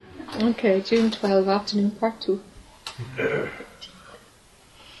Okay, June 12, afternoon, part 2.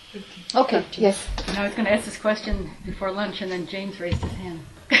 Okay, yes. I was going to ask this question before lunch, and then James raised his hand.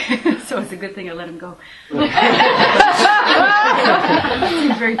 So it's a good thing I let him go. It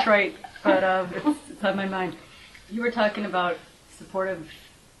seems very trite, but it's on my mind. You were talking about supportive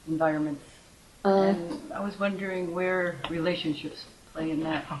environments, and I was wondering where relationships play in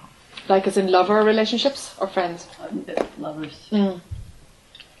that. Like as in lover relationships or friends? Lovers.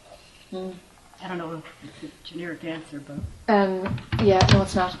 I don't know if it's a generic answer, but... yeah, no,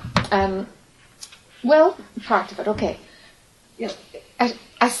 it's not. Well, part of it, okay. At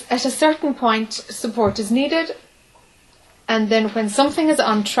a certain point, support is needed, and then when something is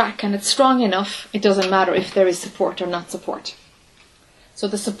on track and it's strong enough, it doesn't matter if there is support or not support. So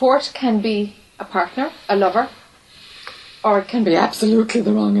the support can be a partner, a lover, or it can be absolutely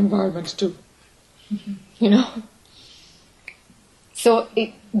the wrong environment too. You know? So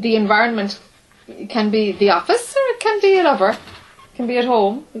the environment can be the office, or it can be a lover. It can be at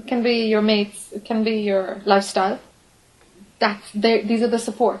home. It can be your mates. It can be your lifestyle. These are the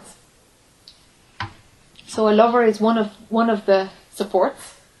supports. So a lover is one of the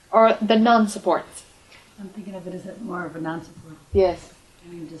supports, or the non-supports. I'm thinking of it as more of a non-support. Yes. I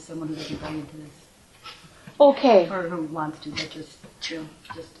mean, just someone who doesn't buy into this. Okay. Or who wants to, but just.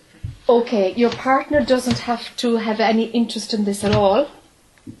 Okay, your partner doesn't have to have any interest in this at all,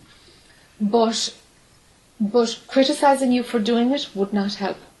 but criticizing you for doing it would not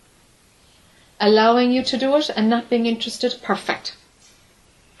help. Allowing you to do it and not being interested, perfect.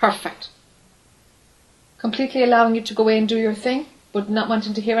 Perfect. Completely allowing you to go away and do your thing, but not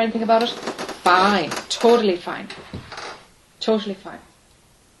wanting to hear anything about it, fine. Totally fine. Totally fine.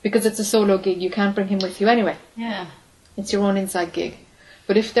 Because it's a solo gig, you can't bring him with you anyway. Yeah. It's your own inside gig.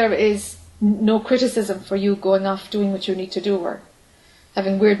 But if there is no criticism for you going off doing what you need to do, or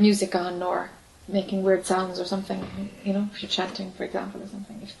having weird music on, or making weird sounds or something, you know, if you're chanting, for example, or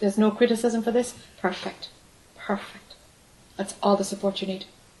something. If there's no criticism for this, perfect. Perfect. That's all the support you need.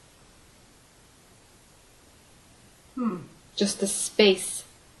 Just the space.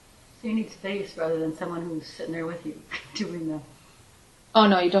 So you need space rather than someone who's sitting there with you doing the... Oh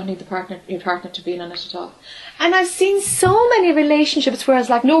no, you don't need your partner to be in on it at all. And I've seen so many relationships where it's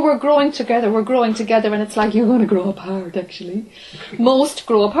like, no, we're growing together, and it's like, you're going to grow apart, actually. Most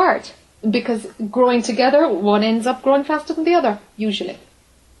grow apart. Because growing together, one ends up growing faster than the other, usually.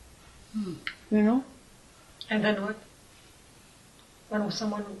 You know? And then what?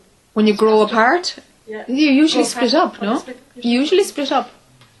 When you grow apart, yeah. you usually split up, no? You usually split up.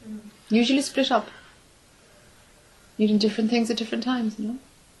 Usually split up. You're doing different things at different times, you know?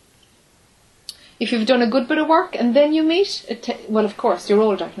 If you've done a good bit of work and then you meet, well, of course, you're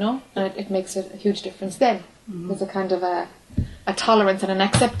older, no? And it makes a huge difference then. There's a kind of a tolerance and an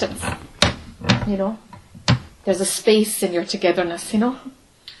acceptance, you know? There's a space in your togetherness, you know?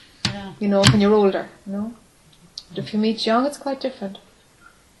 Yeah. You know, when you're older, you know? But if you meet young, it's quite different.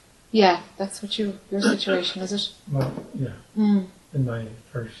 Yeah, that's what your situation, is it? Well, yeah. In my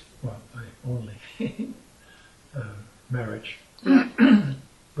only marriage,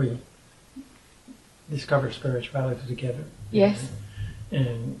 we discovered spirituality together. Yes.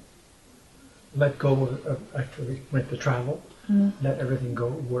 And let go of after we went to travel, let everything go,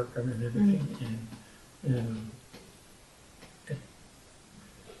 work and everything, and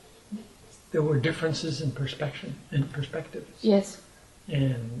there were differences in perspectives. Yes.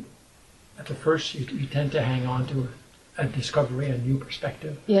 And at the first, you tend to hang on to a discovery, a new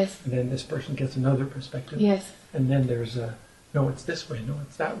perspective. Yes. And then this person gets another perspective. Yes. And then there's no, it's this way, no,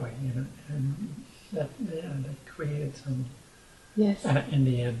 it's that way, you know, and that created some. Yes. In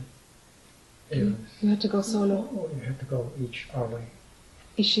the end, you had to go solo. You have to go each our way.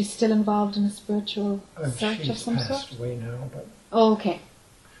 Is she still involved in a spiritual search of some She's passed sort? away now, but Oh, okay.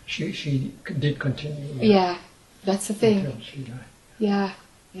 she did continue. Yeah, that's the thing. Until she died. Yeah.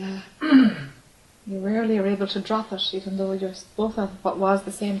 You rarely are able to drop it, even though you're both on what was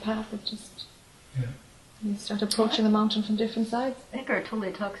the same path. It just you start approaching the mountain from different sides. Eckhart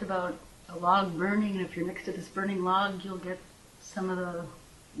totally talks about a log burning, and if you're next to this burning log, you'll get some of the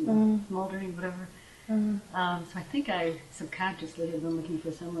smoldering, whatever. So I think I subconsciously have been looking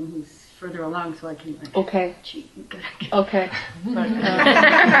for someone who's further along, so I can cheat. Okay. But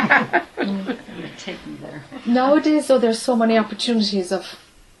take me there. Nowadays, though, there's so many opportunities of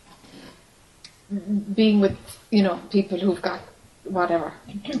being with, people who've got whatever,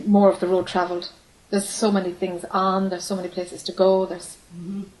 more of the road travelled. There's so many things on. There's so many places to go. There's,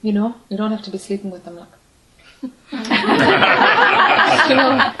 you don't have to be sleeping with them. Like,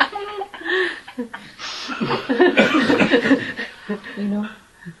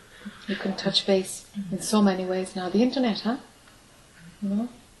 You can touch base in so many ways now. The internet, huh? You know,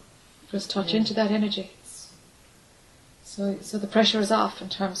 just touch into that energy. So the pressure is off in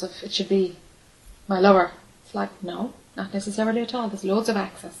terms of it should be my lover. It's like, no, not necessarily at all. There's loads of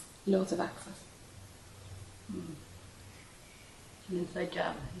access. Loads of access. An inside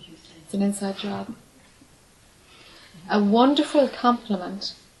job, as you say. It's an inside job. A wonderful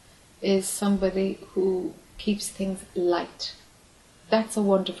compliment is somebody who keeps things light. That's a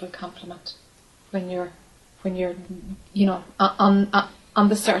wonderful compliment when you're you know, on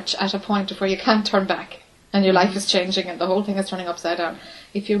the search at a point of where you can't turn back and your life is changing and the whole thing is turning upside down.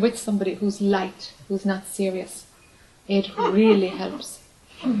 If you're with somebody who's light, who's not serious, it really helps.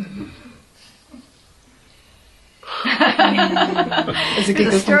 There's a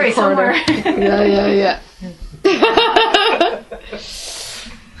giggle from the corner. Yeah.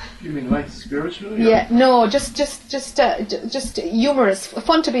 You mean like spiritually? Yeah, no, just humorous,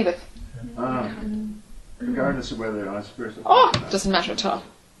 fun to be with. Regardless of whether they're on spiritual. Oh, doesn't matter at all.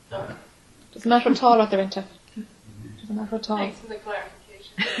 Doesn't matter at all what they're into. Doesn't matter at all. Thanks for the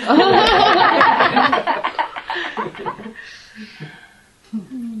clarification.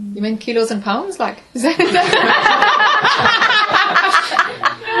 You mean kilos and pounds, like? No,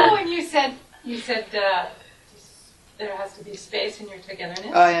 when you said there has to be space in your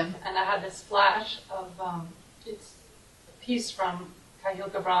togetherness. Oh, yeah. And I had this flash of it's a piece from Cahill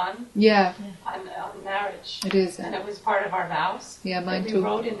Gibran Yeah, on marriage. it is. And it was part of our vows. Yeah, mine that too. we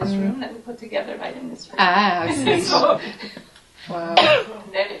wrote in this room that we put together right in this room. Ah, And sweet. so, Wow.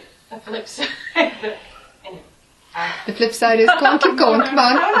 and then the flip side. Anyway, The flip side is, come on, keep going, come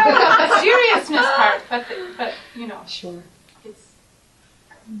on. no, the seriousness part, but you know, Sure. it's.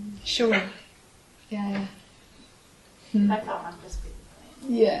 Sure. Yeah. That's all I'm just being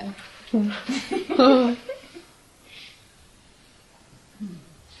plain. Yeah.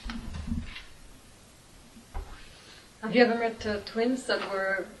 Have you ever met twins that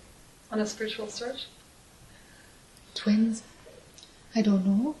were on a spiritual search? Twins? I don't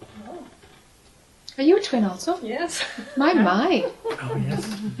know. Are you a twin also? Yes. My. Oh, yes.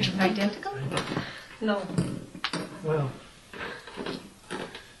 Identical? No. Well,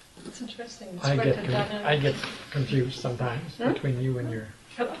 It's interesting. It's I quite get a dynamic. I get confused sometimes between you and your.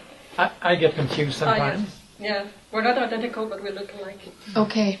 Hello. I get confused sometimes. Yeah, we're not identical, but we look alike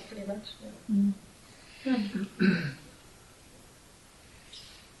Okay. pretty much.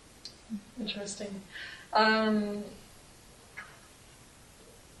 Interesting.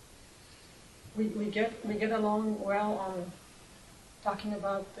 We get along well on talking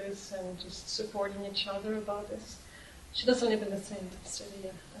about this and just supporting each other about this. She doesn't live in the same city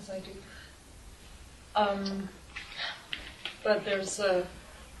as I do. But there's a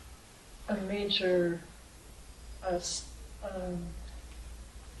major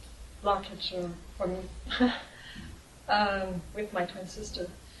blockage for me with my twin sister.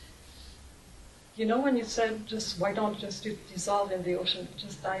 You know when you said, just why don't just dissolve in the ocean,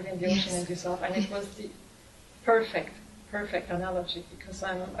 just dive in the ocean and dissolve, and it was the perfect analogy, because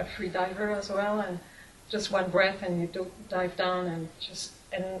I'm a free diver as well, and just one breath and you dive down and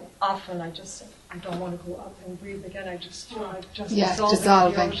often I just think, I don't want to go up and breathe again, I just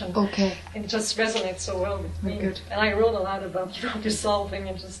dissolve in the ocean. Okay. It just resonates so well with me. Good. And I wrote a lot about dissolving,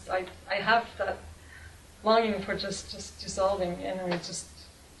 and I have that longing for just dissolving, and it's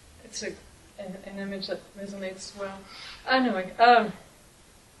an image that resonates well. Anyway,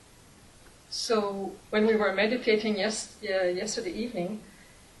 so when we were meditating yesterday evening,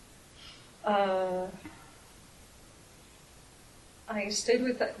 I stayed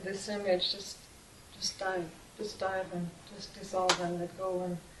with this image, just dive and just dissolve and let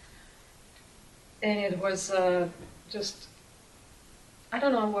go, and it was just, I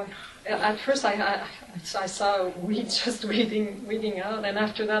don't know what. At first, I saw weeds just weeding out, and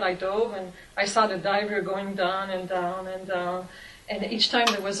after that, I dove and I saw the diver going down and down and down, and each time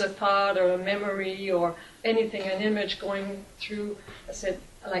there was a thought or a memory or anything, an image going through. I said,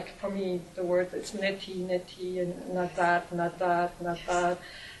 like for me, the word it's neti, and not that, and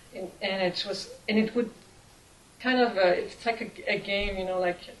it was, and it would kind of it's like a game, you know,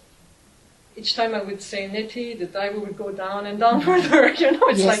 like. Each time I would say neti, the diver would go down and down further. You know,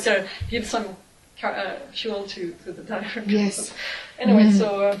 it's like give some fuel to the diver. Yes. Anyway,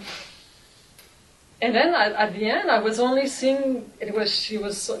 so and then at the end, I was only seeing she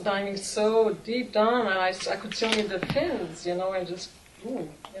was diving so deep down, and I could see only the fins. You know, and just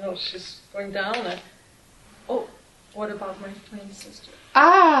she's going down. And what about my twin sister?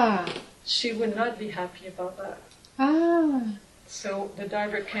 She would not be happy about that. So the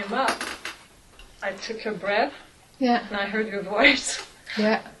diver came up. I took her breath, and I heard your voice.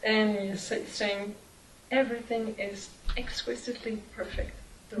 Yeah. And you're saying everything is exquisitely perfect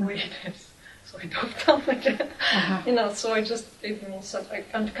the way it is. So I don't tell me that. So I just gave me such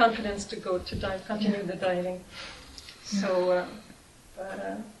confidence to go to dive, continue the diving. So,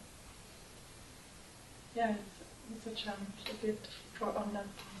 it's a challenge a bit on that.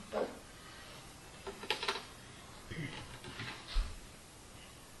 But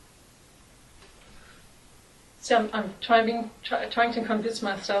so I'm trying to convince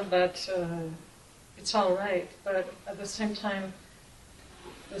myself that it's all right, but at the same time,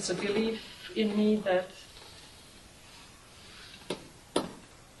 there's a belief in me that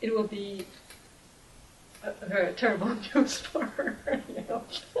it will be a very terrible news for her.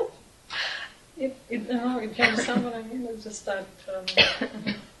 It can understand what I mean. It's just that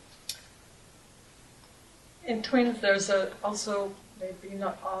in twins, there's also maybe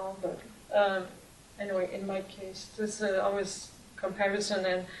not all, but anyway, in my case, there's always comparison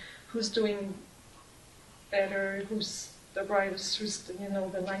and who's doing better, who's the brightest, who's the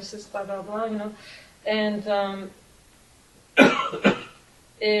nicest, blah blah blah, and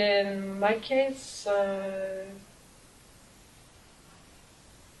in my case,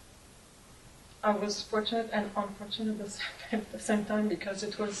 I was fortunate and unfortunate at the same time because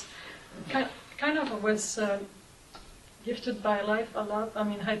it was kind of was gifted by life a lot. I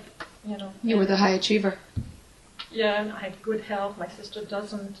mean, You were the high achiever. Yeah, and I had good health. My sister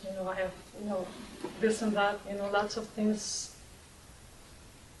doesn't. I have this and that. Lots of things.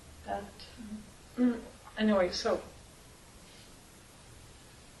 That anyway. So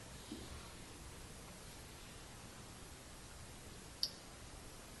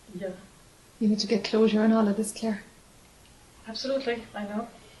yeah. You need to get closure on all of this, Claire. Absolutely, I know.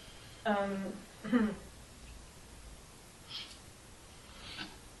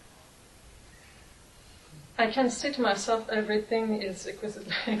 I can say to myself everything is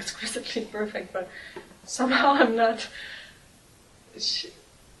exquisitely perfect, but somehow I'm not.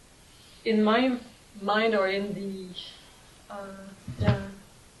 In my mind or in the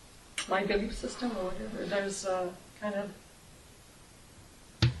my belief system or whatever, there's kind of.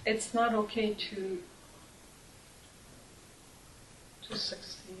 It's not okay to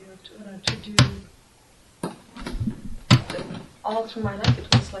succeed or to do. All through my life,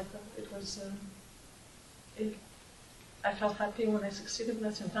 it was like that. It was. I felt happy when I succeeded, but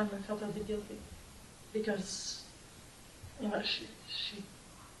at the same time, I felt a bit guilty because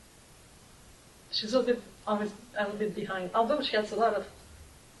she's always a little bit behind. Although she has a lot of.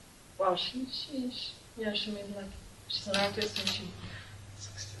 Wow, she made she's an artist and she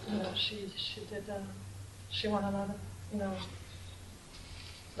did, she won a lot of,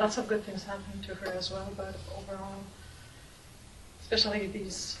 lots of good things happened to her as well, but overall, especially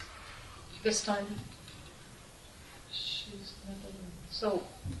this time, she's not so.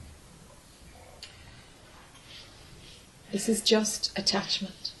 This is just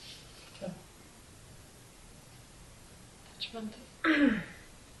attachment. Okay. Attachment.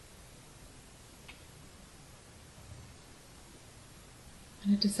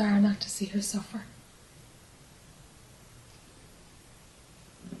 And a desire not to see her suffer.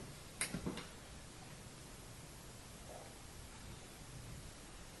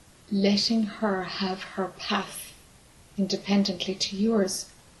 Letting her have her path independently to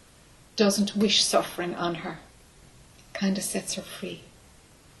yours doesn't wish suffering on her. Kind of sets her free.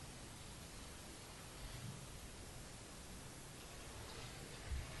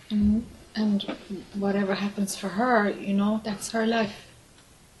 And whatever happens for her, that's her life.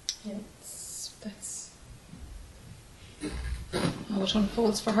 Yeah. That's how it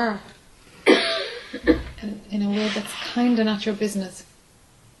unfolds for her. And in a way that's kind of not your business.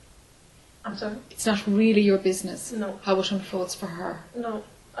 I'm sorry? It's not really your business. No. How it unfolds for her. No.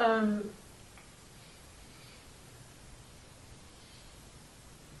 And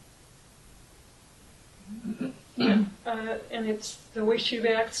it's the way she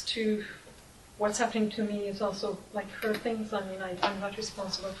reacts to what's happening to me is also like her things. I mean, I'm not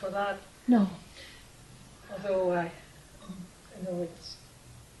responsible for that. No. Although I know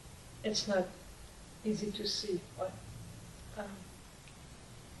it's not easy to see, but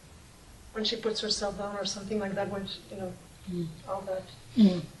when she puts herself down or something like that, when she, all that,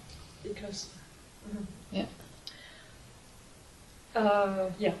 because yeah.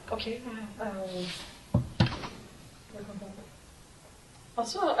 Okay. Work on that.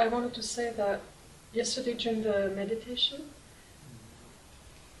 Also, I wanted to say that yesterday during the meditation,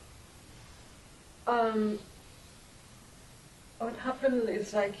 what happened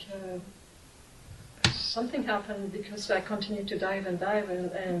is something happened because I continued to dive and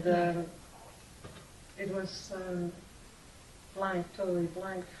it was blank, totally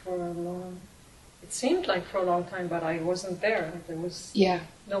blank for a long. It seemed like for a long time, but I wasn't there. There was Yeah.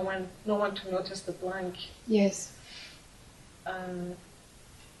 no one to notice the blank. Yes. And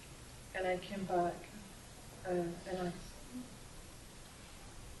I came back, and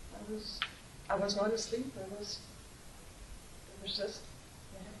I was not asleep. It was just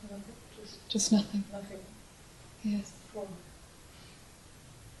nothing, Just nothing. nothing. Yes. For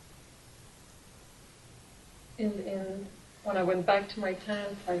in when I went back to my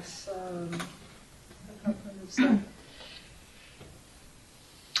tent, I saw it's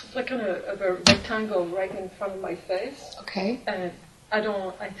like kind of a rectangle right in front of my face. Okay. And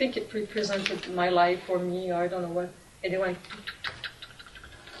I think it represented my life or me, or I don't know what. And it went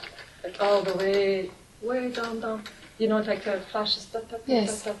like all the way down. You know, like the flashes,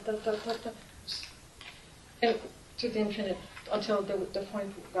 Yes. and to the infinite, until the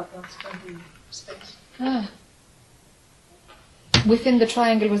point got lost in the space. Ah. Within the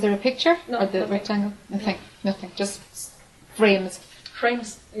triangle, was there a picture? No, Or the nothing. rectangle? Nothing. Nothing. Just frames.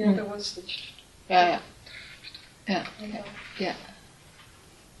 Frames, there was the... Yeah. Yeah. Yeah. Yeah.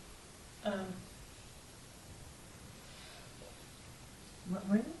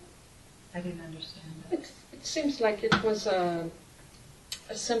 What? I didn't understand that. It seems like it was a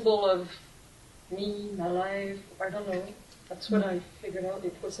symbol of me, my life. I don't know. That's what I figured out.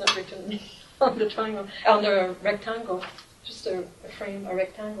 It was not written on the triangle, on the rectangle. Just a frame, a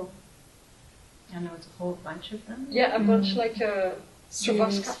rectangle. And there was a whole bunch of them? Yeah, a bunch like a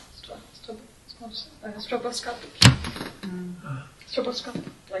stroboscopic. Stroboscopic,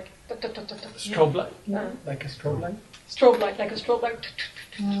 like Strobe light, Uh, like a strobe light. strobe light, like a strobe light,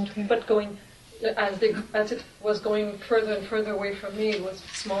 Okay. but going as it was going further and further away from me, it was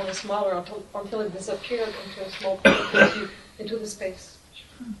smaller and smaller until it disappeared into a small point into the space.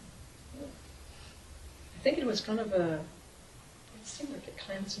 I think it was kind of it seemed like a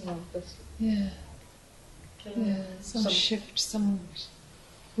cleansing of this. Yeah. Killing Yeah. Some shift, some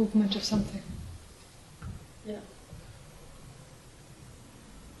movement of something. Yeah.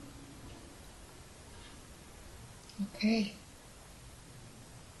 Okay.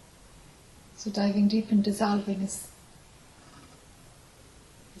 So diving deep and dissolving is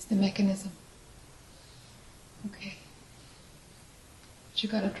the mechanism. Okay. But you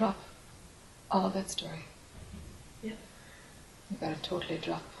gotta drop all that story. Yeah. You gotta totally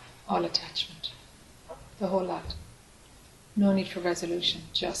drop all attachment. The whole lot. No need for resolution,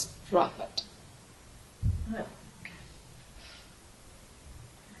 just drop it. Yeah.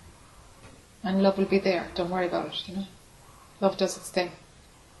 And love will be there. Don't worry about it, you know. Love does its thing.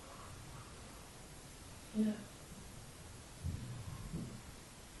 Yeah.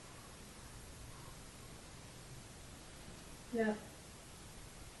 Yeah.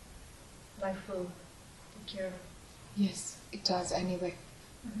 Life will take care of it. Yes, it does anyway.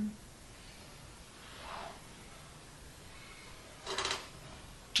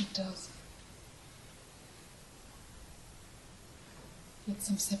 It does. Let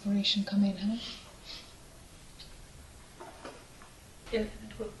some separation come in, huh? Yeah, it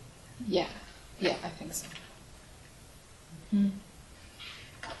will. Yeah, I think so.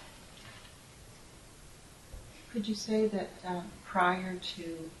 Could you say that prior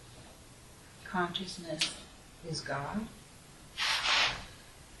to consciousness is God?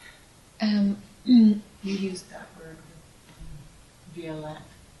 You used that word, Violette.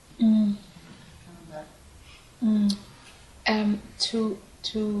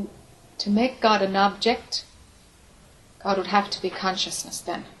 To make God an object, God would have to be consciousness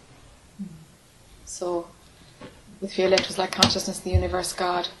then. So, with Violette, it was like consciousness, the universe,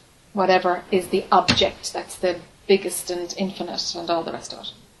 God, whatever is the object. That's the biggest and infinite and all the rest of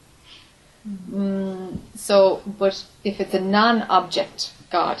it. So, but if it's a non-object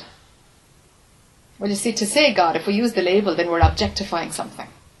God, well, you see, to say God, if we use the label, then we're objectifying something.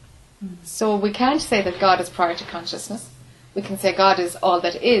 So we can't say that God is prior to consciousness. We can say God is all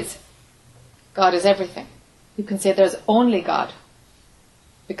that is. God is everything. You can say there's only God,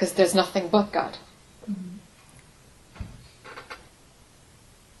 because there's nothing but God.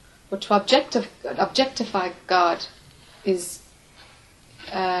 But to objectify God is,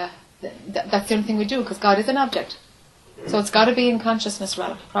 that's the only thing we do, because God is an object. So it's got to be in consciousness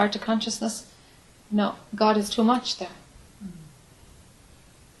realm. Prior to consciousness, no, God is too much there.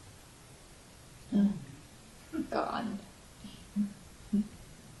 Go on.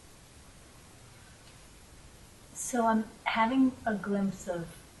 So I'm having a glimpse of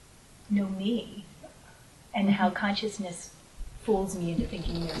me and how consciousness fools me into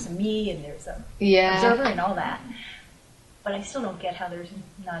thinking there's a me and there's a observer and all that. But I still don't get how there's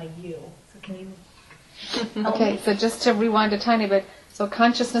not a you. So can you Okay, so just to rewind a tiny bit. So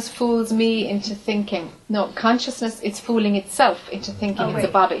consciousness fools me into thinking. No, consciousness, it's fooling itself into thinking it's a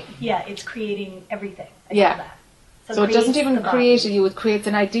right. body. Yeah, it's creating everything. I Yeah. know that. So it doesn't creates even the body. create a you, it creates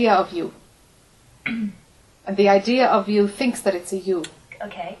an idea of you. And the idea of you thinks that it's a you.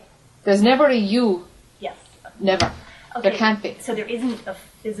 Okay. There's never a you, Yes. never. Okay. There can't be. So there isn't a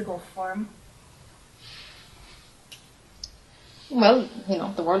physical form. Well,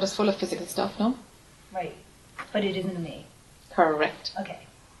 the world is full of physical stuff, no? Right. But it isn't a me. Correct. Okay.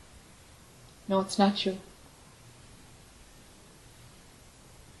 No, it's not you.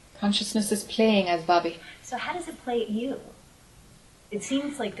 Consciousness is playing as Bobby. So how does it play at you? It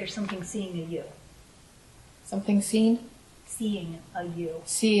seems like there's something seeing a you. Something seen, Seeing a you.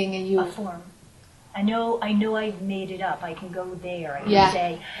 seeing a you. A form. I know I've made it up. I can go there. I can Yeah.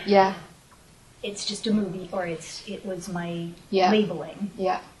 say Yeah, it's just a movie or it was my Yeah. labeling.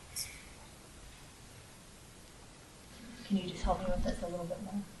 yeah. Can you just help me with this a little bit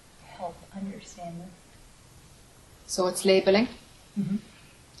more? Help understand this. So it's labeling. Mhm.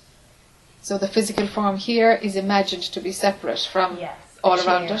 So the physical form here is imagined to be separate from Yes. all the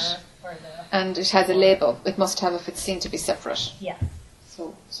around chair it. Or the, And it has a label. It must have if it's seen to be separate. yes.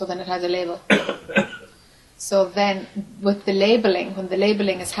 So then it has a label. So then with the labeling, when the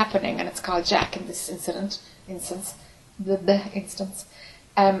labeling is happening, and it's called Jack in this instance,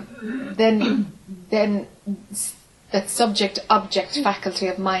 then that subject-object faculty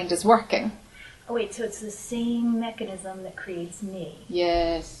of mind is working. Oh wait, so it's the same mechanism that creates me.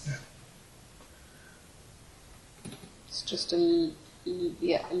 Yes. It's just a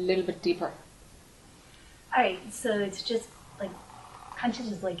little bit deeper. Alright, so it's just like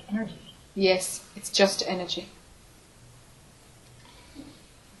consciousness is like energy. Yes, it's just energy.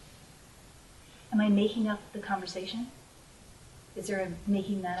 Am I making up the conversation? Is there a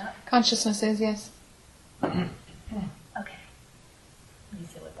making that up? Consciousness is, yes. Okay. Let me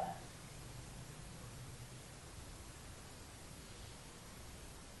sit with that.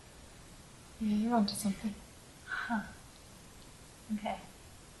 Yeah, you're onto something. Huh. Okay.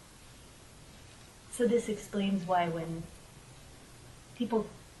 So this explains why when people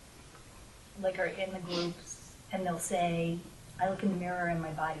like are in the groups and they'll say, I look in the mirror and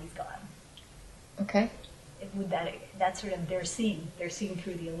my body's gone. Okay? That's sort of they're seeing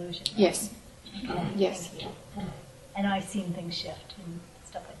through the illusion. Right? Yes. Okay, Yes. thank you. And I've seen things shift and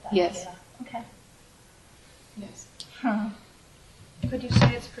stuff like that. Yes. Yeah. Okay. Yes. Huh. Could you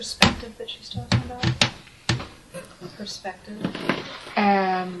say it's perspective that she's talking about? Perspective.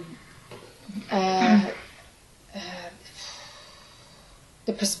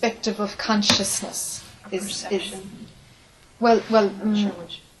 The perspective of consciousness is Perception. well. Not sure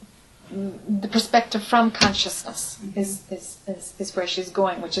which. The perspective from consciousness is where she's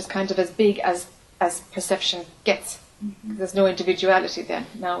going, which is kind of as big as perception gets. There's no individuality then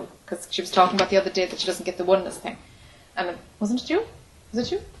now, because she was talking about the other day that she doesn't get the oneness thing. And wasn't it you? Was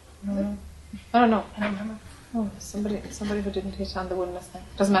it you? No. I don't know. I don't remember. Oh, somebody who didn't hit on the oneness thing.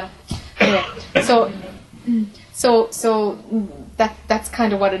 Doesn't matter. Anyway, so that's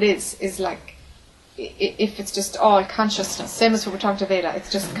kind of what it is. Is like if it's just all consciousness, same as what we're talking to Veda.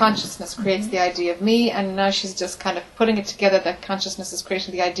 It's just consciousness creates the idea of me, and now she's just kind of putting it together that consciousness is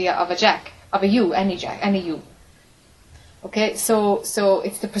creating the idea of a Jack, of a you, any Jack, any you. Okay, so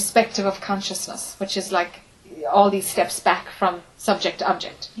it's the perspective of consciousness, which is like all these steps back from subject to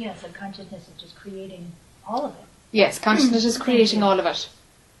object. Yeah, so consciousness is just creating all of it. Yes, consciousness is creating all of it.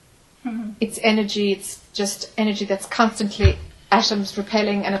 It's energy, it's just energy that's constantly atoms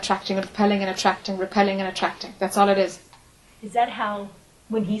repelling and attracting, repelling and attracting, repelling and attracting. That's all it is. Is that how,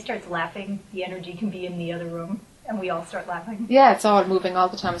 when he starts laughing, the energy can be in the other room and we all start laughing? Yeah, it's all moving all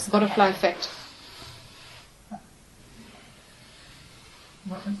the time. It's the butterfly effect.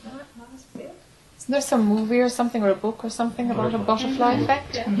 What was that last bit? Isn't there some movie or something, or a book or something about a butterfly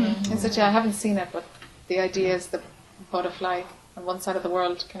effect? Is it? Yeah, I haven't seen it, but the idea is the butterfly on one side of the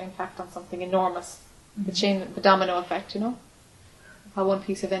world can impact on something enormous. The domino effect, you know? How one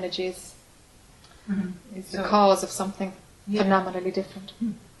piece of energy is the So- cause of something Yeah. phenomenally different.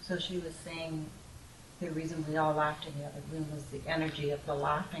 So she was saying the reason we all laughed in the other room was the energy of the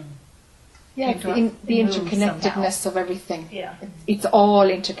laughing. Yeah, it's the It moves interconnectedness of everything. Yeah. It's all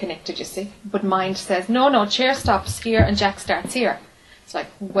interconnected, you see. But mind says, no, chair stops here and Jack starts here. It's like,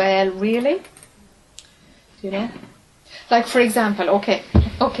 well, really? You know? Like, for example, okay.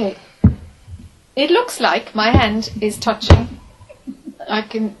 It looks like my hand is touching. I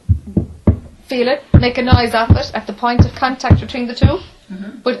can feel it, make a noise off it at the point of contact between the two.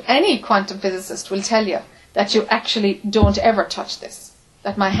 But any quantum physicist will tell you that you actually don't ever touch this.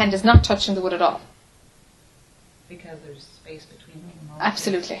 That my hand is not touching the wood at all. because there's space between the molecules.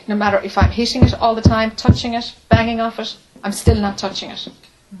 Absolutely. No matter if I'm hitting it all the time, touching it, banging off it, I'm still not touching it.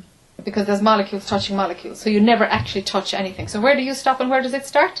 Because there's molecules touching molecules. So you never actually touch anything. So where do you stop and where does it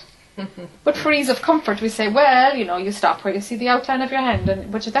start? But for ease of comfort, we say, well, you stop where you see the outline of your hand.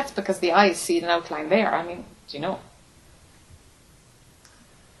 And which that's because the eyes see an outline there. I mean, do you know?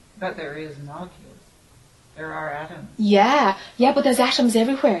 But there is molecules. There are atoms. Yeah, but there's atoms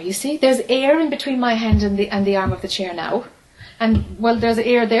everywhere, you see. There's air in between my hand and the arm of the chair now. And, well, there's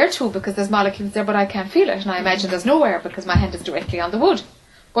air there too because there's molecules there, but I can't feel it. And I imagine there's no air because my hand is directly on the wood.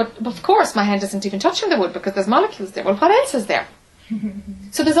 But, of course, my hand isn't even touching the wood because there's molecules there. Well, what else is there?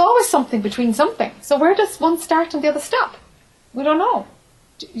 So there's always something between something. So where does one start and the other stop? We don't know.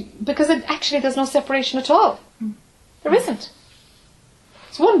 Because there's no separation at all. There isn't.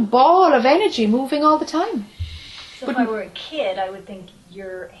 It's one ball of energy moving all the time. So if I were a kid, I would think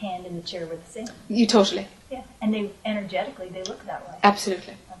your hand and the chair were the same. You totally. Yeah, and they energetically they look that way.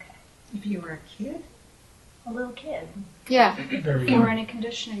 Absolutely. Okay, If you were a kid? a little kid. Yeah. Very Before any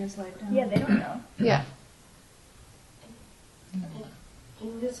conditioning is laid down. Yeah, they don't know. Yeah.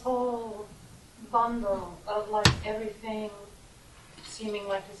 In this whole bundle of like everything seeming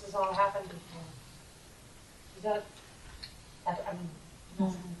like this has all happened before, is that I mean,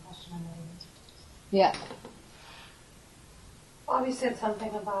 that's the question I'm ready to. Yeah. Bobby said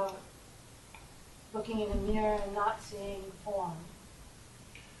something about looking in a mirror and not seeing form.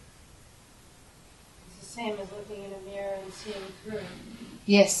 It's the same as looking in a mirror and seeing through.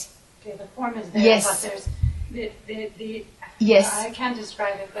 Yes. Okay, the form is there, Yes. but there's the Yes. I can't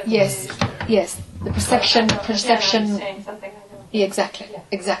describe it, but Yes. Yes. The perception. Again, I'm saying something I know. Yeah, exactly. Yeah.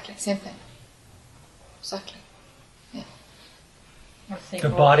 Exactly. Same thing. Exactly. The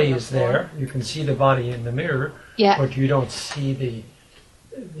body is there. You can see the body in the mirror, Yeah. but you don't see the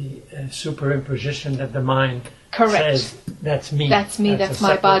superimposition that the mind Correct. says, that's me. That's me. That's a my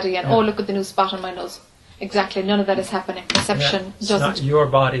separate- body. And yeah. oh, look at the new spot on my nose. Exactly. None of that is happening. Perception Yeah. It's doesn't. not your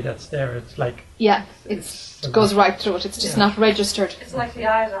body that's there. It's like Yeah. it's It goes right through it. It's just Yeah. not registered. It's like the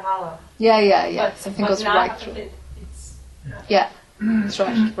eyes are hollow. Yeah. But, Something but goes not, right through. It's Yeah. That's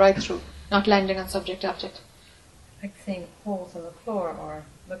right. Right through. Not landing on subject object. Like seeing holes in the floor or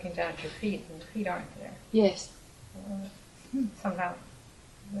looking down at your feet and the feet aren't there. Yes. Somehow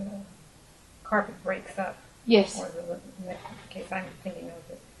the carpet breaks up. Yes. Or in the case I'm thinking of,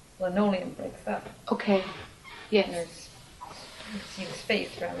 the linoleum breaks up. Okay. And Yes. you see the space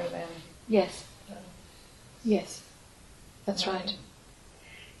rather than... Yes. Yes. That's right.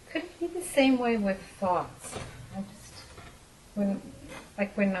 Could it be the same way with thoughts? When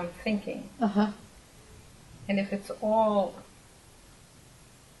I'm thinking, Uh-huh. and if it's all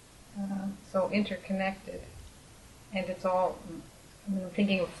so interconnected, and it's all, I'm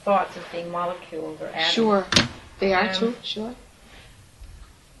thinking of thoughts as being molecules or atoms. Sure. They are Um, too. Sure.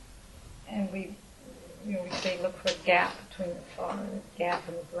 And we say look for a gap between the thought and the gap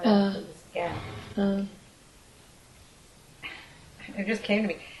in the brain, so this gap. It just came to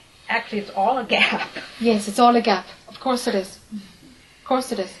me. Actually, it's all a gap. Yes, it's all a gap. Of course it is. Of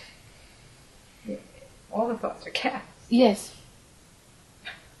course it is. All the thoughts are gaps. Yes.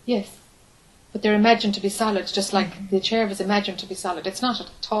 Yes. But they're imagined to be solid, just like the chair was imagined to be solid. It's not at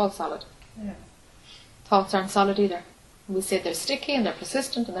all solid. Yeah. Thoughts aren't solid either. We say they're sticky and they're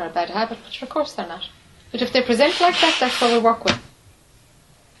persistent and they're a bad habit, but of course they're not. But if they present like that, that's what we'll work with.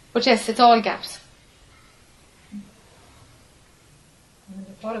 But yes, it's all gaps. And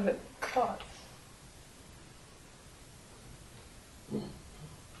the thought of it, thoughts.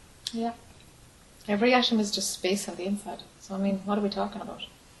 Yeah. Every atom is just space on the inside. So, I mean, what are we talking about?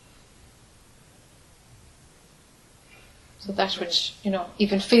 So that which,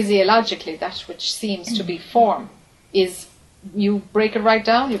 even physiologically, that which seems to be form is, you break it right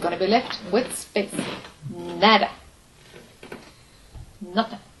down, you're going to be left with space. Nada.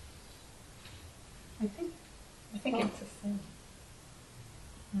 Nothing. I think it's the same.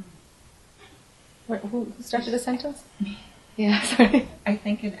 Who started the sentence? Yeah, sorry. I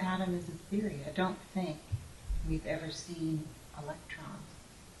think an atom is a theory. I don't think we've ever seen electrons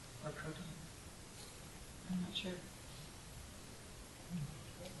or protons. I'm not sure.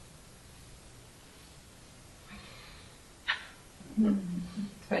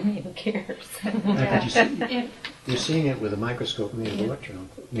 So I mean, who cares? I think you're seeing it with a microscope made of electrons,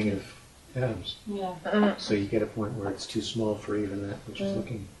 made of atoms. yeah. So you get a point where it's too small for even that which is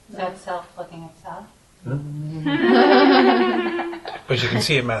looking. Is that self looking at self? Huh? But you can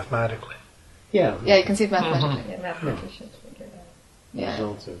see it mathematically. Yeah. Yeah, you can see it mathematically. Yeah, mathematicians figure it out. The Yeah.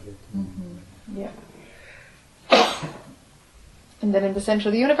 results of it. Yeah. And then in the center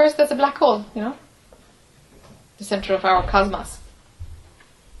of the universe, there's a black hole, the center of our cosmos.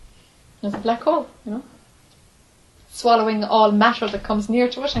 It's a black hole, swallowing all matter that comes near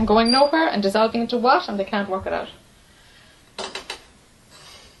to it and going nowhere and dissolving into what, and they can't work it out.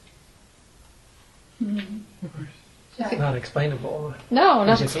 It's not explainable. No,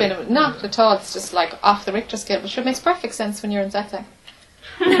 not Physically. explainable. Not at all. It's just like off the Richter scale, which makes perfect sense when you're in Zatek.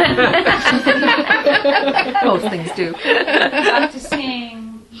 Most things do. Back to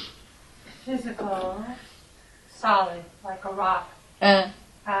seeing physical, solid, like a rock,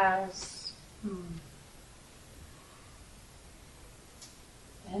 as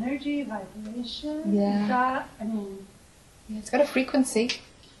energy, vibration. Yeah. Yeah, It's got a frequency.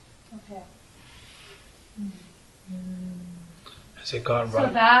 okay. Has it got So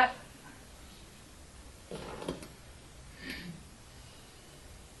right?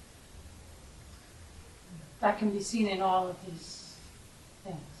 that can be seen in all of these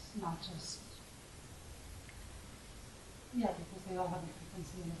things, not just because they all have a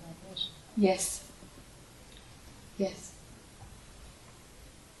frequency and a vibration. Yes.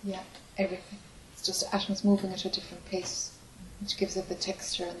 Yeah, everything. It's just atoms moving at a different pace, which gives it the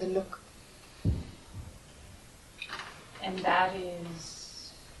texture and the look. And that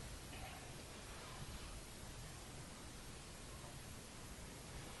is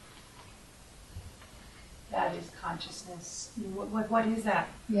consciousness. What is that?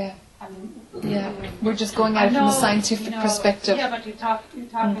 Yeah. Yeah. We're just going at it from a scientific perspective. Yeah, but you're talking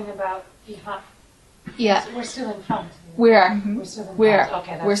about behind. Yeah. So we're still in front. We are. We're still in front.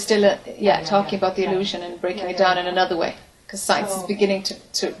 Okay, We're still talking about the yeah. illusion and breaking it down in another way, because science is beginning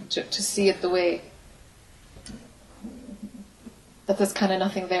to see it the way that there's kind of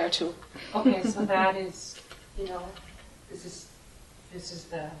nothing there too. Okay, so that is, this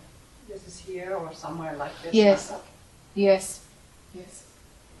is here or somewhere like this. Yes. Yes.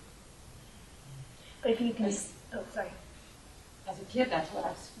 But if you can, sorry. As a kid, that's what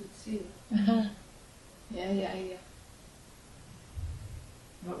I would see. Uh-huh. Yeah.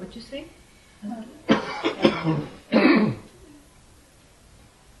 What would you say? I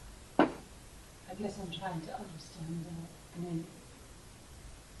guess I'm trying to understand.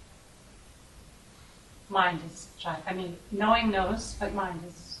 Mind is trying. Knowing knows, but mind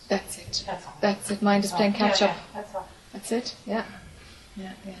is. That's it. That's all. That's it. Mind is playing catch up. That's all. That's it. Yeah.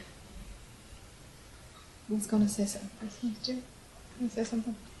 Who's going to say something? Do you want to say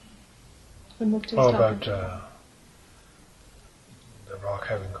something? When Mukta was About talking. the rock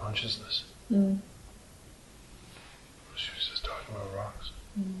having consciousness. Mm. She was just talking about rocks.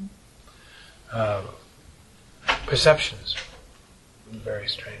 Mm. Perceptions, very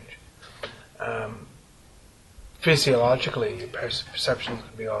strange. Physiologically, your perceptions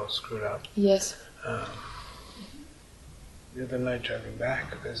can be all screwed up. Yes. The other night driving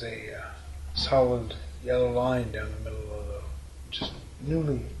back, there's a solid yellow line down the middle of the just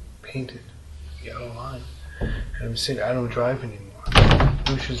newly painted yellow line. And I'm sitting, I don't drive anymore.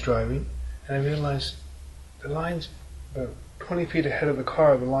 Lucia's driving, and I realized the line's about 20 feet ahead of the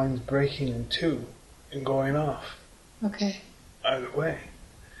car, the line's breaking in two and going off. Okay. Either way.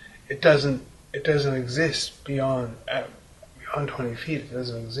 It doesn't exist beyond 20 feet. It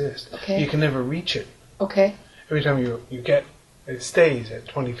doesn't exist. Okay. You can never reach it. Okay. Every time you get, it stays at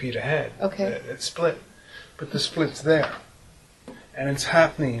 20 feet ahead. Okay. It's split. But the split's there. And it's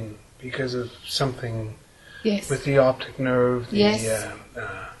happening because of something with the optic nerve. Yeah.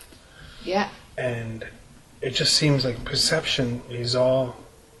 And it just seems like perception is all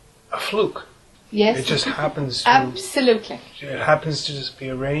a fluke. Yes. It just happens to... Absolutely. It happens to just be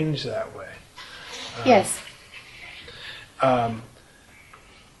arranged that way. Yes.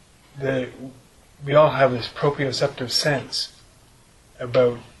 We all have this proprioceptive sense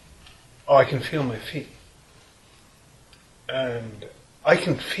about, I can feel my feet. And I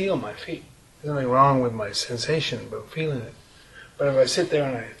can feel my feet. There's nothing wrong with my sensation about feeling it. But if I sit there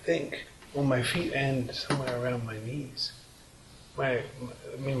and I think, well, my feet end somewhere around my knees. My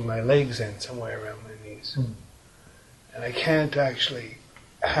legs end somewhere around my knees. Mm. And I can't actually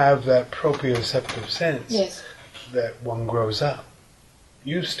have that proprioceptive sense that one grows up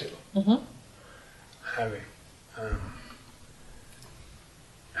used to having. And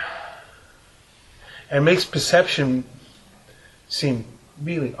it makes perception seem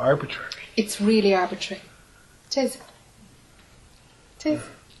really arbitrary. It's really arbitrary. It is.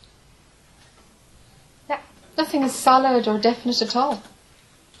 Yeah. Nothing is solid or definite at all.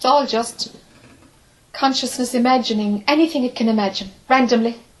 It's all just consciousness imagining anything it can imagine,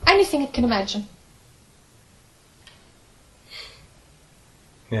 randomly. Anything it can imagine.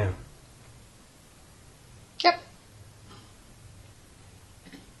 Yeah. Yep.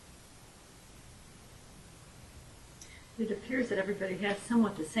 It appears that everybody has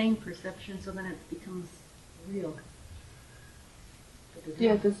somewhat the same perception, so then it becomes real.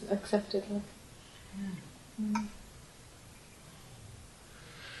 Yeah, this is accepted. Like. Yeah.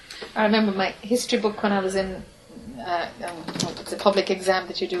 I remember my history book when I was in, it's a public exam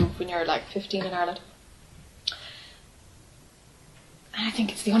that you do when you're like 15 in Ireland. And I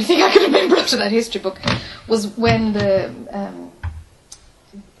think it's the only thing I can remember out of that history book was when the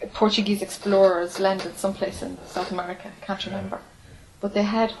Portuguese explorers landed someplace in South America. I can't remember. But they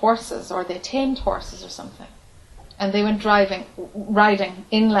had horses, or they tamed horses or something. And they went riding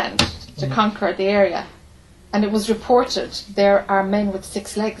inland to conquer the area. And it was reported there are men with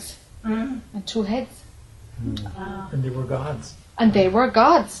 6 legs and 2 heads. And they were gods. And they were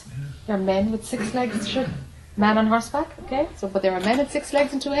gods. They're men with 6 legs, sure. Man on horseback, okay? So, but there are men with 6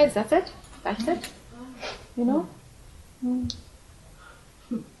 legs and 2 heads. That's it. That's it. You know?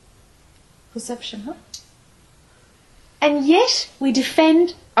 Perception, huh? And yet we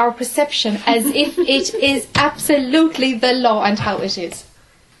defend our perception as if it is absolutely the law and how it is.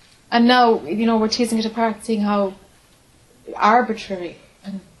 And now, we're teasing it apart, seeing how arbitrary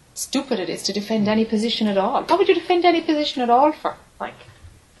and stupid it is to defend any position at all. What would you defend any position at all for? Like,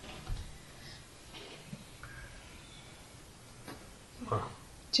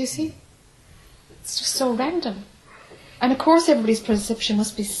 do you see? It's just so random. And of course everybody's perception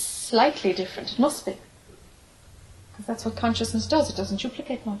must be slightly different. It must be. Because that's what consciousness does. It doesn't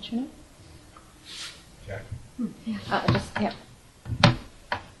duplicate much, Yeah. Yeah.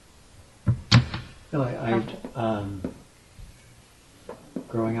 No,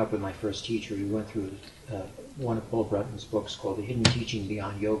 growing up with my first teacher, we went through one of Paul Brunton's books called The Hidden Teaching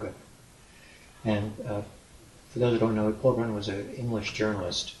Beyond Yoga. And for those who don't know, Paul Brunton was an English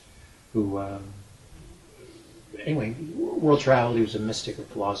journalist who, anyway, world traveled. He was a mystic, a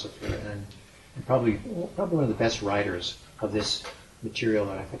philosopher, and probably one of the best writers of this material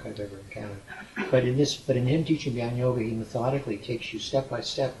that I think I've ever encountered. But in Hidden Teaching Beyond Yoga, he methodically takes you step by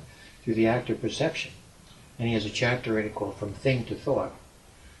step through the act of perception. And he has a chapter in it called From Thing to Thought,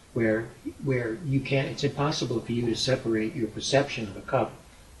 where you can't, it's impossible for you to separate your perception of the cup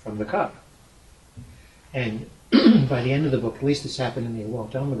from the cup. And by the end of the book, at least this happened to me a long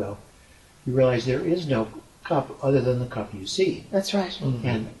time ago, you realize there is no cup other than the cup you see. That's right.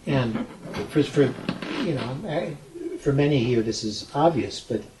 And for many here this is obvious,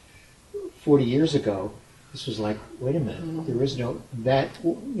 but 40 years ago, this was like, wait a minute, there is no that,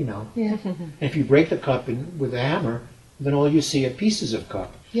 Yeah. And if you break the cup with a hammer, then all you see are pieces of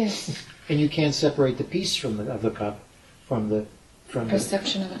cup. Yes. And you can't separate the piece of the cup from the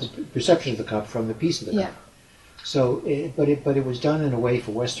Perception of it. the perception of the cup from the piece of the cup. So, but it was done in a way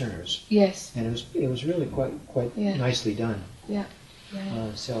for Westerners. Yes. And it was really quite nicely done. Yeah.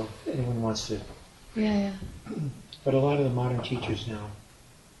 So anyone wants to. Yeah. But a lot of the modern teachers now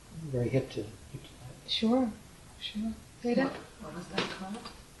are very hip to that. Sure. Ada? What was that called?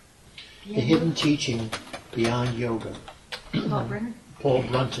 The Hidden Teaching Beyond Yoga. Paul Brennan? Paul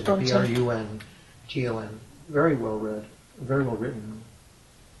Brunton, Brunton. Very well read, very well written.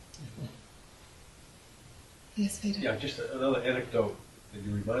 Yes, Ada. Yeah, just another anecdote that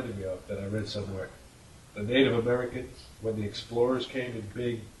you reminded me of that I read somewhere. The Native Americans, when the explorers came in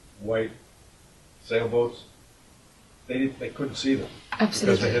big white sailboats, they couldn't see them.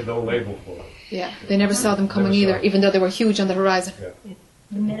 Absolutely. Because they had no label for them. Yeah, they never saw them coming either, even though they were huge on the horizon. Yeah.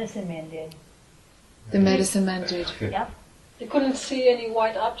 The medicine man did. The medicine man did. Yep. You couldn't see any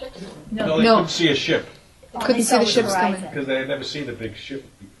white objects? No, they couldn't see a ship Couldn't see the ships coming. because they had never seen a big ship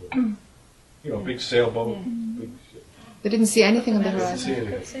before. Big sailboat, big ship. They didn't see anything on the Didn't see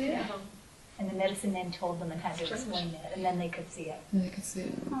horizon. anything. Yeah. And the medicine man told them and had to explain it, and then they could see it. And they could see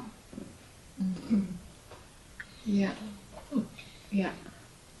it. Yeah. Yeah.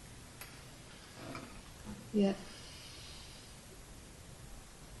 Yeah.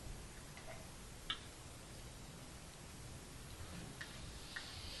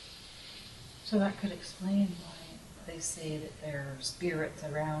 So that could explain why they say that there are spirits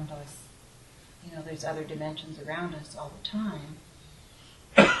around us. There's other dimensions around us all the time,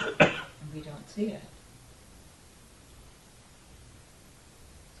 and we don't see it.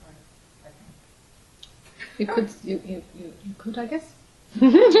 Sort of, I think. You could, I guess.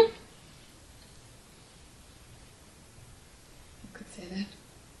 You could say that.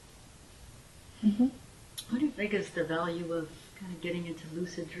 What do you think is the value of kind of getting into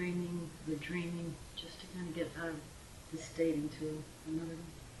lucid dreaming, the dreaming, just to kind of get out of this state into another one?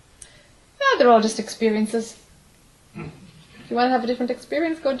 Yeah, they're all just experiences. If you want to have a different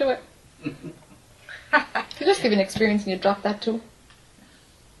experience, go do it. You just give you an experience and you drop that too.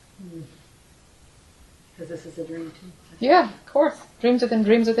 Because this is a dream too. Yeah, of course. Dreams within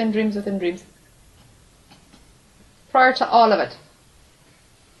dreams within dreams within dreams. Prior to all of it.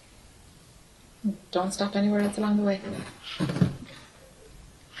 Don't stop anywhere else along the way.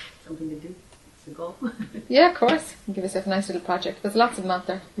 Something to do. It's a goal. Yeah, of course. Give yourself a nice little project. There's lots of them out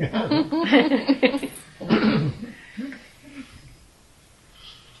there.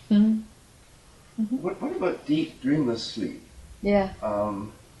 What about deep, dreamless sleep? Yeah.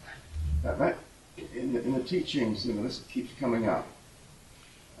 That in the teachings, this keeps coming up.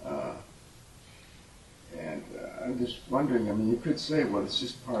 And I'm just wondering, you could say, well, it's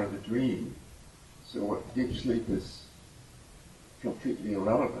just part of the dream. So what deep sleep is completely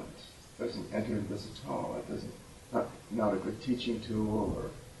irrelevant. It doesn't enter into this at all. It doesn't, not a good teaching tool, or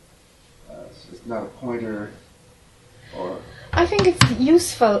it's not a pointer, or... I think it's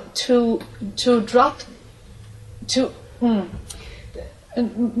useful to drop to when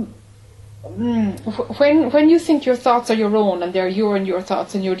you think your thoughts are your own and they're your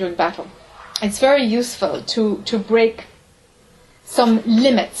thoughts and you're doing battle, it's very useful to break some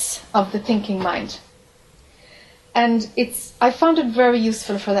limits of the thinking mind. And I found it very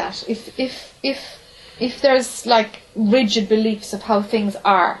useful for that. If there's like rigid beliefs of how things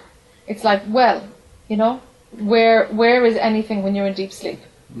are, it's like, well, where is anything when you're in deep sleep?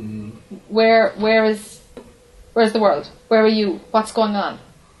 Mm-hmm. Where's the world? Where are you? What's going on?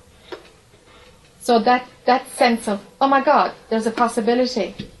 So that sense of, oh my God, there's a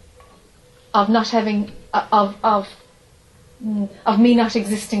possibility of not having of me not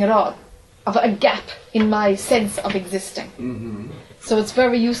existing at all, of a gap in my sense of existing. Mm-hmm. So it's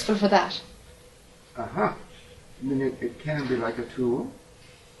very useful for that. Uh-huh. It can be like a tool.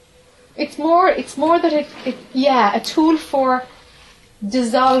 It's more that a tool for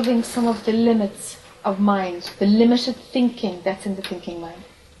dissolving some of the limits of mind, the limited thinking that's in the thinking mind.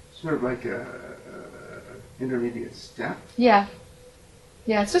 Sort of like a intermediate step. Yeah,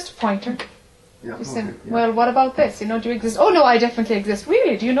 it's just a pointer. Yeah, You say, yeah. well, what about this? Do you exist? Oh no, I definitely exist.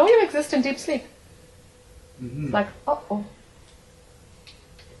 Really? Do you know you exist in deep sleep? Mm-hmm. It's like, uh-oh.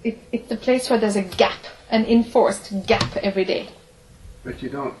 It's the place where there's a gap, an enforced gap every day. But you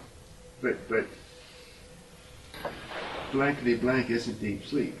don't. But blankety blank isn't deep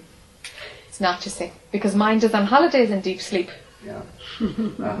sleep. It's not, you see, because mind is on holidays in deep sleep. Yeah.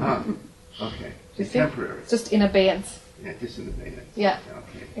 Uh-huh. Okay. You It's see? temporary. It's just in abeyance. Yeah, just in abeyance. Yeah.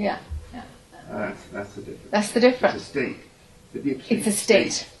 Okay. Yeah. That's the difference. That's the difference. It's a state. The deep sleep It's a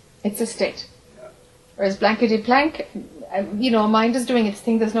state. It's a state. Yeah. Whereas blankety blank, mind is doing its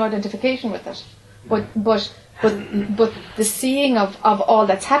thing. There's no identification with it. But the seeing of all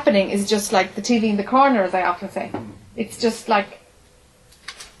that's happening is just like the TV in the corner, as I often say. It's just like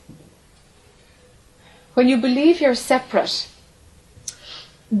when you believe you're separate,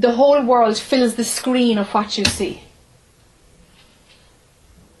 the whole world fills the screen of what you see.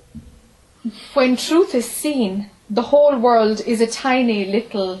 When truth is seen, the whole world is a tiny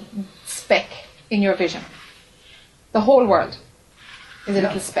little speck in your vision. The whole world is a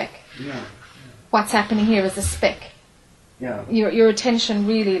little speck. Yeah. What's happening here is a speck. Yeah. Your attention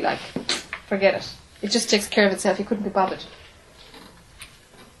really, forget it. It just takes care of itself. You couldn't be bothered.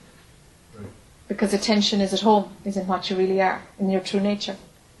 Right. Because attention is at home, is in what you really are, in your true nature.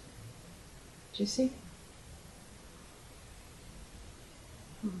 Do you see?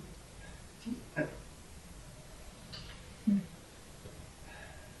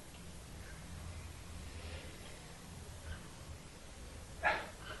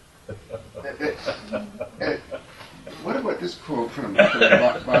 What about this quote from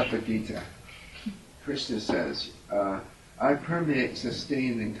Bhagavad Gita? Krishna says, I permeate,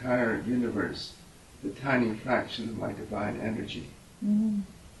 sustain the entire universe, the tiny fraction of my divine energy. Mm.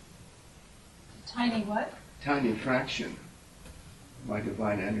 Tiny what? Tiny fraction of my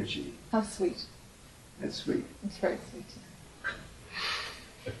divine energy. How sweet. That's sweet. It's very sweet.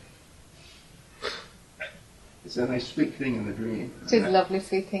 It's a nice sweet thing in the dream. It is a lovely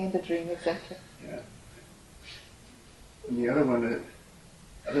sweet thing in the dream, exactly. Yeah. And the other one,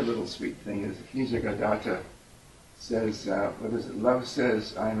 other little sweet thing is Nisargadatta says, what is it? Love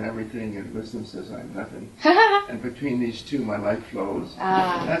says I'm everything and wisdom says I'm nothing. And between these two my life flows.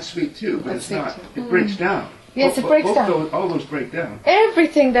 That's sweet too, but That's it's not. sweet too. It breaks down. Yes, it breaks down. All those break down.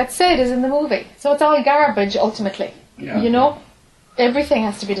 Everything that's said is in the movie. So it's all garbage, ultimately. Yeah. Everything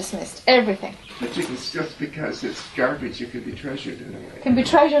has to be dismissed. Everything. But just because it's garbage, it could be treasured in a way. Can be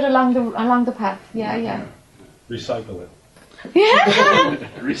treasured along the path. Yeah. Recycle it. Yeah.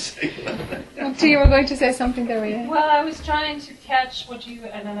 Recycle. So you were going to say something there, yeah? Well, I was trying to catch what you,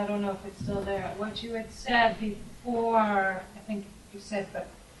 and then I don't know if it's still there, what you had said before. I think you said that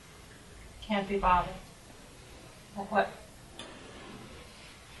can't be bothered. Like what?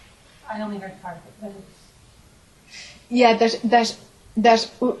 I only heard part of it, but it's Yeah, that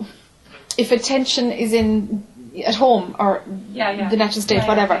if attention is in at home or the natural state,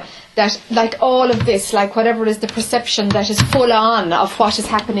 whatever, that like all of this, like whatever is the perception that is full on of what is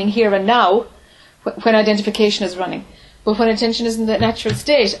happening here and now, when identification is running. But when attention is in the natural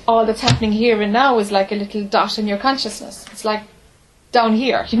state, all that's happening here and now is like a little dot in your consciousness. It's like down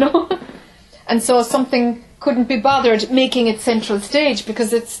here, you know? And so something couldn't be bothered making it central stage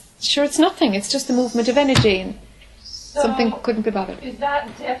because it's nothing. It's just the movement of energy. And something couldn't be bothered. Is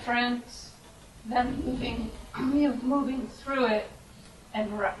that different than moving through it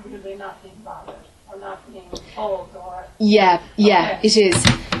and really not being bothered or not being told or? Yeah, okay. It is. So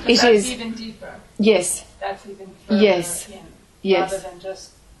it that's is even deeper. Yes. That's even further Yes. in. Yes. Rather than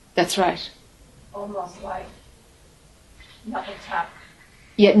just That's right. almost like nothing's happening.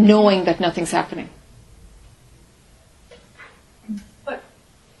 Yet knowing that nothing's happening. But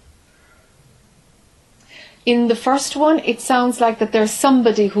in the first one, it sounds like that there's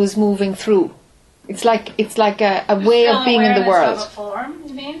somebody who's moving through. It's like a way of being in the world. Of a form,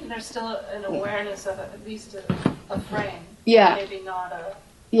 you mean? There's still an awareness of at least a frame. Yeah. Maybe not a.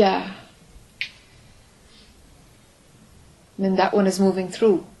 Yeah. And then that one is moving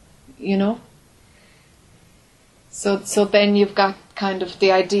through, you know? So then you've got kind of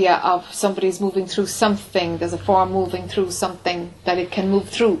the idea of somebody's moving through something, there's a form moving through something that it can move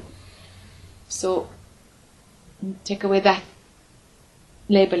through. So take away that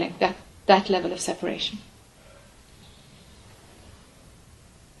labeling, that level of separation.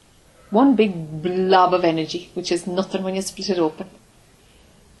 One big blob of energy, which is nothing when you split it open.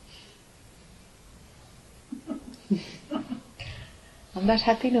 On that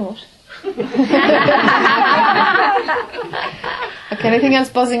happy note. Okay, anything else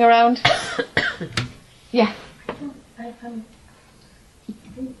buzzing around? Yeah. Like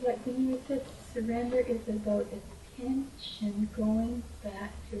when you said surrender is about attention going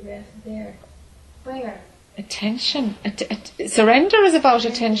back to rest there. Where? Attention. Surrender is about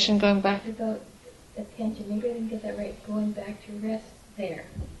attention going back. About attention. Maybe I didn't get that right. Going back to rest there.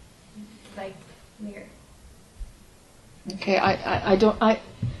 Like where? Okay, I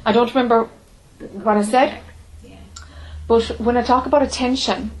don't remember what I said. Yeah. But when I talk about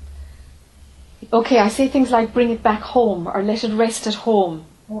attention, okay, I say things like bring it back home or let it rest at home.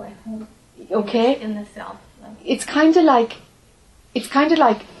 Oh, at home. Okay? In the self. Like. It's kind of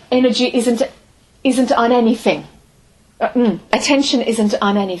like energy isn't on anything. Attention isn't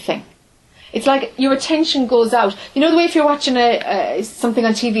on anything. It's like your attention goes out. You know the way if you're watching something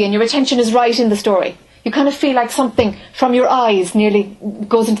on TV and your attention is right in the story. You kind of feel like something from your eyes nearly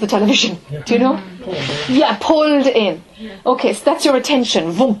goes into the television. Yeah. Do you know? Yeah, pulled in. Yeah. Okay, so that's your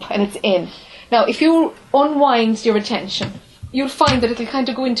attention, vump, and it's in. Now, if you unwind your attention, you'll find that it'll kind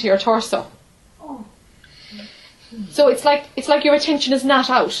of go into your torso. Oh. So it's like your attention is not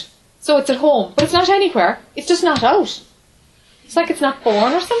out. So it's at home, but it's not anywhere. It's just not out. It's like it's not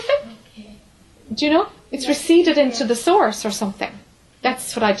born or something. Okay. Do you know? It's receded into the source or something.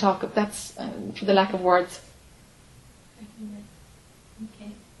 That's what I talk of. That's for the lack of words.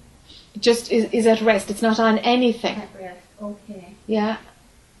 Okay. It just is at rest. It's not on anything. At rest. Okay. Yeah.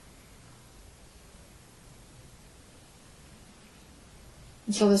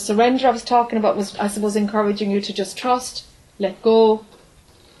 And so the surrender I was talking about was, I suppose, encouraging you to just trust, let go.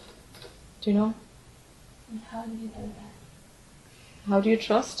 Do you know? And how do you do that? How do you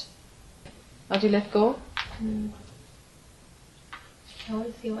trust? How do you let go? I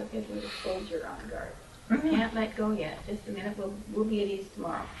always feel like there's a soldier on guard. Can't let go yet. Just a minute. We'll be at ease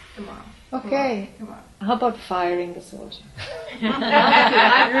tomorrow. Okay. Tomorrow. How about firing the soldier?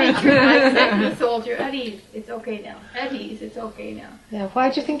 I said to the soldier, at ease. It's okay now. At ease. It's okay now. Yeah. Why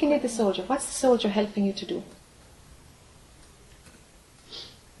do you think you need the soldier? What's the soldier helping you to do?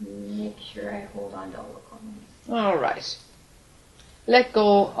 Make sure I hold on to all the corners. All right. Let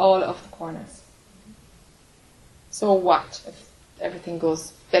go all of the corners. So what if everything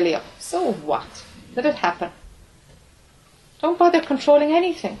goes belly up? So what? Let it happen. Don't bother controlling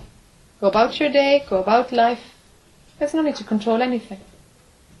anything. Go about your day, go about life. There's no need to control anything.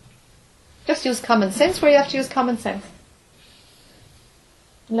 Just use common sense where you have to use common sense.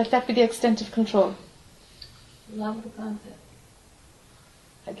 And let that be the extent of control. Love the concept.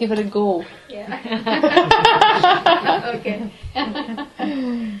 Give it a go. Yeah. Okay.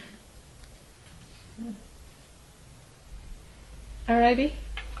 Alrighty.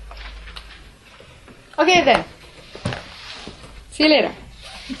 Okay then. See you later.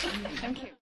 Thank you.